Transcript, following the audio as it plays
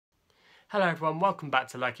Hello everyone, welcome back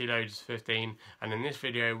to Lucky Loaders 15, and in this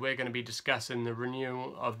video we're going to be discussing the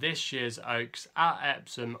renewal of this year's Oaks at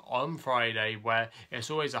Epsom on Friday, where it's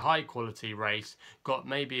always a high quality race, got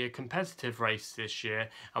maybe a competitive race this year,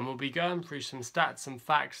 and we'll be going through some stats and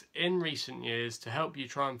facts in recent years to help you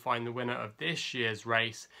try and find the winner of this year's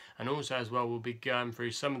race, and also as well we'll be going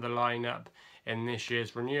through some of the lineup in this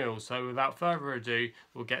year's renewal. So without further ado,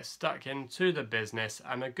 we'll get stuck into the business.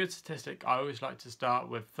 And a good statistic I always like to start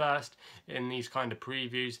with first in these kind of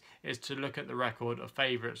previews is to look at the record of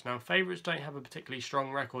favourites. Now, favourites don't have a particularly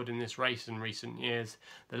strong record in this race in recent years.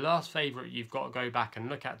 The last favourite you've got to go back and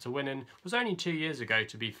look at to winning was only 2 years ago,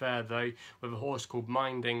 to be fair though, with a horse called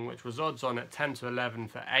Minding, which was odds on at 10 to 11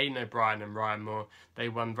 for Aidan O'Brien and Ryan Moore. They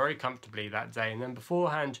won very comfortably that day. And then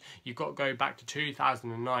beforehand, you've got to go back to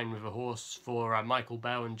 2009 with a horse for Michael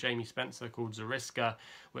Bell and Jamie Spencer called Zariska,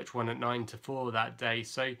 which won at 9 to 4 that day.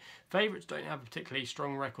 So favourites don't have a particularly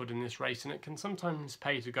strong record in this race, and it can sometimes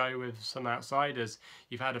pay to go with some outsiders.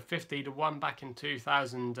 You've had a 50 to 1 back in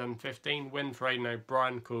 2015 win for Aidan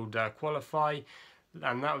O'Brien called Qualify,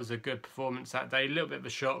 and that was a good performance that day. A little bit of a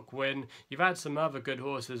shock win. You've had some other good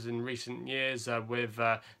horses in recent years with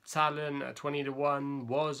Talon at 20 to 1,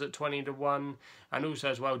 Was at 20 to 1, and also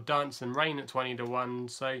as well Dance and Rain at 20 to 1.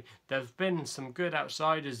 So there've been some good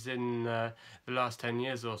outsiders in the last 10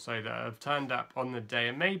 years or so that have turned up on the day,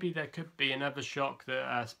 and maybe there could be another shock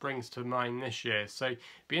that springs to mind this year. So it'd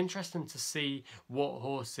be interesting to see what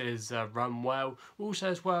horses run well. Also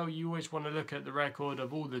as well, you always want to look at the record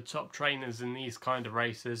of all the top trainers in these kind of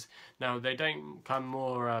races. Now, they don't come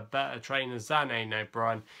more better trainers than Aidan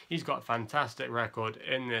O'Brien. He's got a fantastic record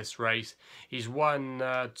in this race. He's won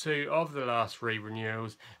 2 of the last 3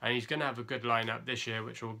 renewals, and he's going to have a good lineup this year,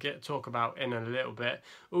 which we'll talk about in a little bit.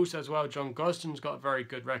 Also as well, John Gosden's got a very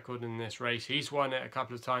good record in this race. He's won it a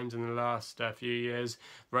couple of times in the last few years.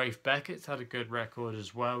 Rafe Beckett's had a good record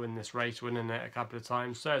as well in this race, winning it a couple of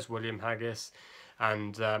times. So has William Haggis,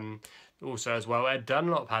 and also as well, Ed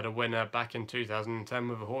Dunlop had a winner back in 2010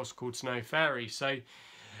 with a horse called Snow Fairy. So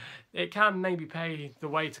it can maybe pay the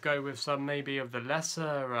way to go with some maybe of the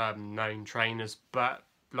lesser known trainers, but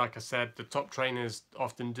like I said, the top trainers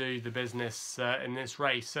often do the business in this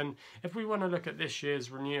race. And if we want to look at this year's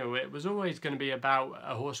renewal, it was always going to be about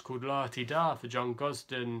a horse called Larty Dar for John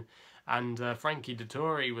Gosden, and Frankie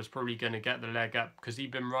Dettori was probably going to get the leg up because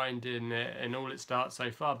he'd been riding in all its starts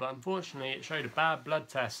so far, but unfortunately it showed a bad blood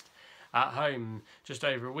test at home just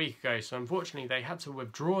over a week ago, so unfortunately they had to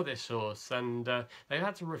withdraw this horse, and they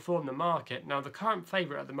had to reform the market. Now the current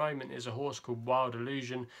favourite at the moment is a horse called Wild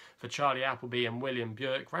Illusion for Charlie Appleby and William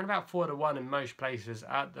Buick, around about 4 to 1 in most places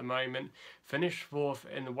at the moment. Finished 4th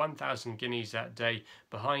in the 1,000 guineas that day,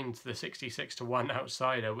 behind the 66 to 1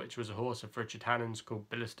 outsider, which was a horse of Richard Hannon's called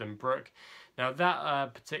Billiston Brook. Now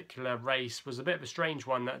that particular race was a bit of a strange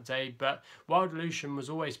one that day, but Wild Illusion was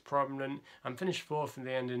always prominent and finished 4th in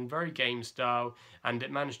the end in very game style, and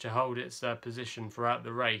it managed to hold its position throughout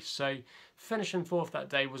the race. So finishing 4th that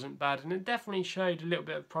day wasn't bad, and it definitely showed a little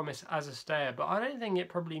bit of promise as a stayer, but I don't think it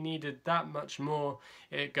probably needed that much more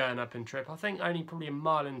it going up in trip. I think only probably a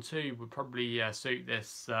mile and 2 would probably suit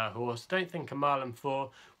this horse. I don't think a mile and 4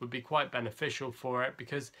 would be quite beneficial for it,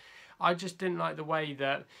 because I just didn't like the way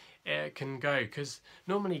that it can go, because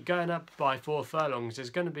normally going up by 4 furlongs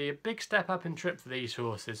is going to be a big step up in trip for these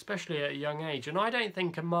horses, especially at a young age, and I don't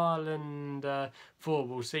think a mile and 4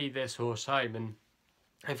 will see this horse home. And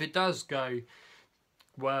if it does go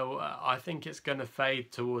well, I think it's going to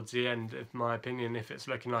fade towards the end, in my opinion, if it's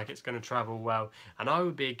looking like it's going to travel well. And I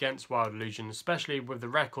would be against Wild Illusion, especially with the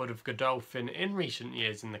record of Godolphin in recent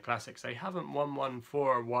years in the Classics. They haven't won one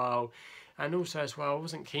for a while. And also as well, I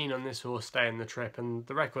wasn't keen on this horse staying the trip, and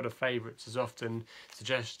the record of favourites is often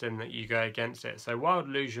suggesting that you go against it. So Wild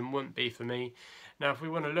Illusion wouldn't be for me. Now, if we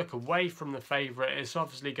want to look away from the favourite, it's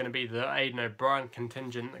obviously going to be the Aidan O'Brien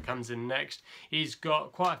contingent that comes in next. He's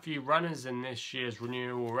got quite a few runners in this year's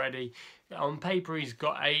renewal already. On paper, he's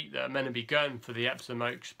got 8 that are meant to be going for the Epsom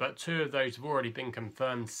Oaks, but 2 of those have already been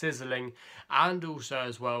confirmed, Sizzling, and also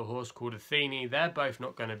as well a horse called Athene. They're both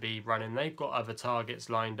not going to be running. They've got other targets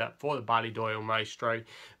lined up for the Ballydoyle Maestro.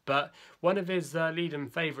 But one of his leading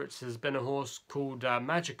favourites has been a horse called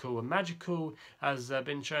Magical, and Magical has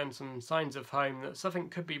been showing some signs of home that something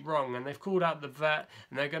could be wrong, and they've called out the vet,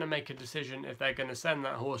 and they're going to make a decision if they're going to send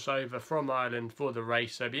that horse over from Ireland for the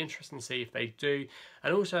race. So it'll be interesting to see if they do,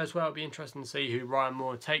 and also as well it'll be interesting to see who Ryan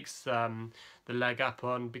Moore takes the the leg up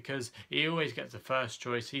on, because he always gets the first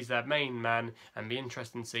choice. He's their main man, and be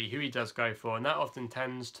interesting to see who he does go for, and that often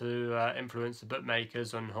tends to influence the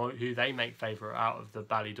bookmakers on who they make favourite out of the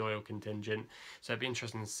Ballydoyle contingent. So it'd be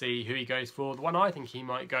interesting to see who he goes for. The one I think he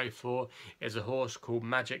might go for is a horse called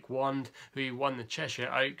Magic Wand, who won the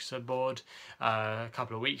Cheshire Oaks aboard a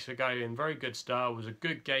couple of weeks ago in very good style. It was a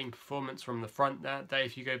good game performance from the front that day.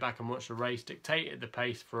 If you go back and watch the race, dictated the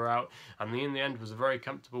pace throughout, and in the end was a very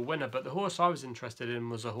comfortable winner. But the horse I was interested in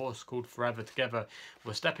was a horse called Forever Together.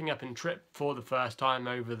 Was stepping up in trip for the first time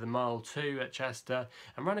over the mile 2 at Chester,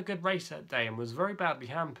 and ran a good race that day, and was very badly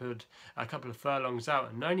hampered a couple of furlongs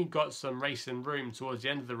out, and only got some racing room towards the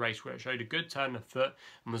end of the race where it showed a good turn of foot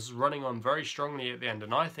and was running on very strongly at the end.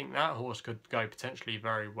 And I think that horse could go potentially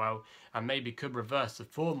very well, and maybe could reverse the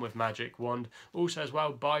form with Magic Wand. Also as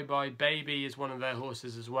well, Bye Bye Baby is one of their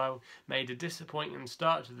horses as well. Made a disappointing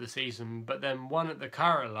start to the season, but then won at the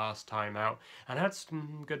Curragh last time out, and had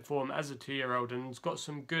some good form as a 2-year-old, and has got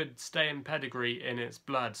some good staying pedigree in its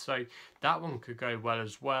blood. So that one could go well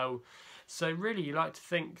as well. So really, you like to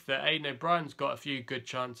think that Aidan O'Brien's got a few good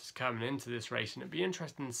chances coming into this race, and it'd be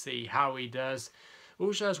interesting to see how he does.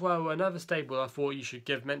 Also as well, another stable I thought you should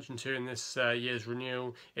give mention to in this year's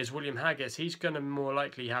renewal is William Haggis. He's going to more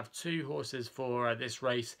likely have 2 horses for this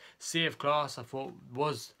race. Sea of Class, I thought,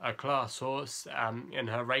 was a class horse in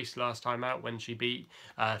her race last time out when she beat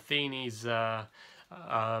Theeney's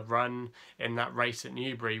run in that race at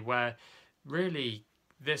Newbury, where really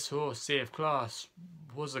this horse, Sea of Class,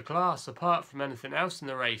 was a class apart from anything else in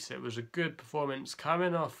the race. It was a good performance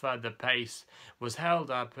coming off the pace, was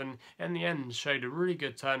held up, and in the end showed a really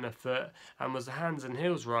good turn of foot, and was a hands and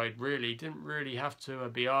heels ride really. Didn't really have to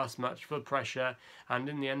be asked much for pressure, and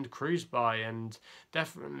in the end cruised by, and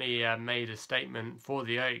definitely made a statement for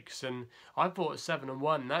the Oaks. And I thought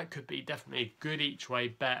 7-1, that could be definitely a good each way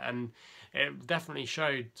bet, and it definitely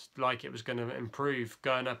showed like it was going to improve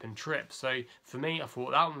going up in trip. So for me, I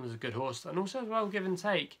thought that one was a good horse, and also as well, give and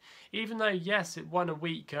take. Even though, yes, it won a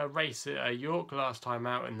weak race at York last time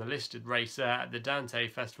out in the listed race at the Dante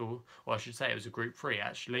Festival, or I should say it was a Group 3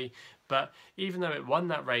 actually, but even though it won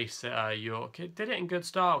that race at York, it did it in good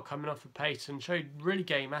style, coming off the pace, and showed really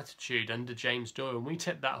game attitude under James Doyle, and we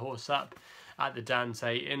tipped that horse up at the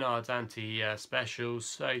Dante in our Dante specials,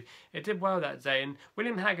 so it did well that day. And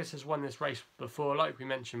William Haggis has won this race before, like we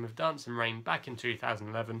mentioned, with Dancing Rain back in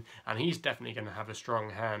 2011, and he's definitely going to have a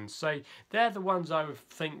strong hand. So they're the ones I would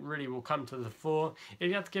think really will come to the fore. If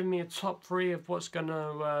you had to give me a top 3 of what's going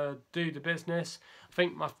to do the business, I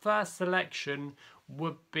think my first selection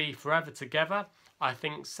would be Forever Together. I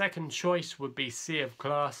think second choice would be Sea of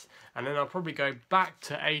Class, and then I'll probably go back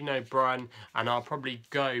to Aidan O'Brien, and I'll probably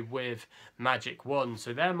go with Magic Wand.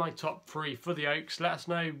 So they're my top 3 for the Oaks. Let us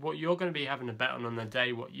know what you're going to be having a bet on the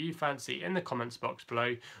day, what you fancy in the comments box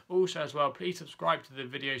below. Also as well, please subscribe to the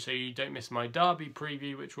video so you don't miss my Derby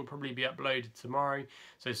preview, which will probably be uploaded tomorrow.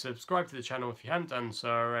 So subscribe to the channel if you haven't done so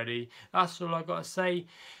already. That's all I've got to say.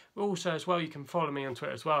 Also as well, you can follow me on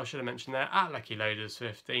Twitter as well, I should have mentioned there, at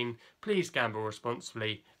LuckyLoaders15. Please gamble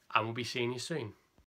responsibly, and we'll be seeing you soon.